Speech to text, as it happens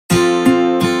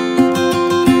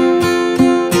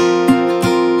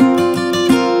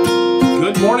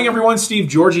everyone, Steve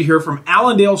Georgie here from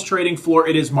Allendale's Trading Floor.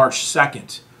 It is March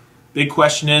 2nd. Big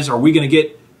question is, are we going to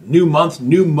get new month,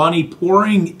 new money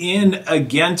pouring in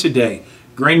again today?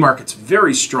 Grain markets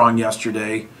very strong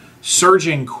yesterday,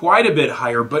 surging quite a bit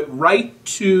higher, but right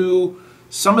to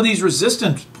some of these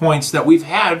resistance points that we've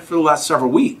had for the last several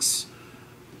weeks.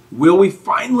 Will we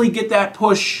finally get that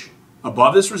push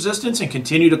above this resistance and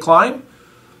continue to climb?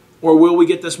 Or will we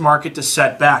get this market to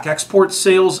set back? Export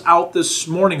sales out this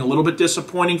morning, a little bit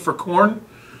disappointing for corn,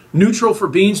 neutral for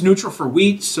beans, neutral for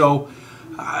wheat. So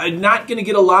not going to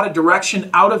get a lot of direction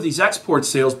out of these export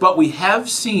sales, but we have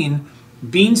seen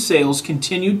bean sales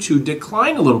continue to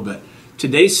decline a little bit.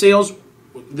 Today's sales,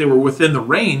 they were within the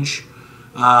range,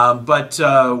 but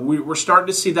we're starting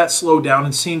to see that slow down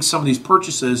and seeing some of these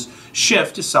purchases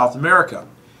shift to South America.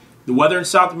 The weather in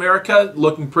South America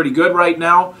looking pretty good right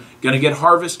now. Going to get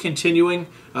harvest continuing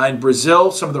in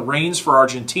Brazil, some of the rains for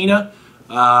Argentina.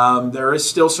 There is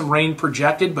still some rain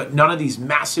projected, but none of these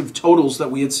massive totals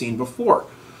that we had seen before.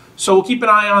 So we'll keep an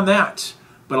eye on that.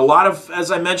 But a lot of,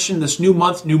 as I mentioned, this new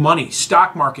month, new money.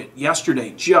 Stock market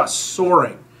yesterday just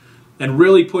soaring and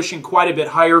really pushing quite a bit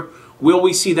higher. Will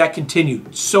we see that continue?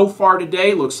 So far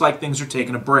today, looks like things are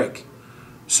taking a break.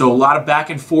 So a lot of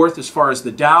back and forth as far as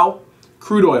the Dow.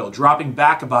 Crude oil dropping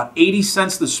back about 80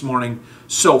 cents this morning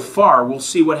so far. We'll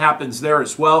see what happens there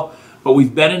as well. But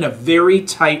we've been in a very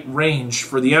tight range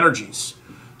for the energies.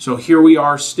 So here we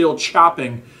are still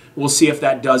chopping. We'll see if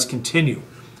that does continue.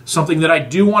 Something that I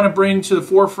do want to bring to the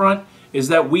forefront is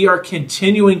that we are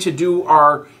continuing to do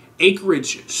our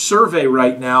acreage survey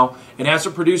right now. And as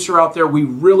a producer out there, we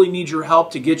really need your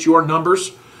help to get your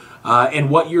numbers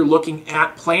and what you're looking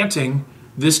at planting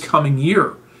this coming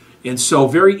year. And so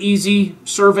very easy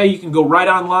survey. You can go right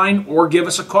online or give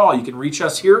us a call. You can reach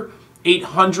us here,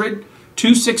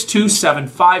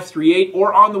 800-262-7538,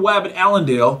 or on the web at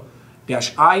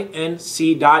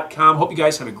allendale-inc.com. Hope you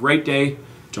guys have a great day.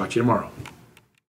 Talk to you tomorrow.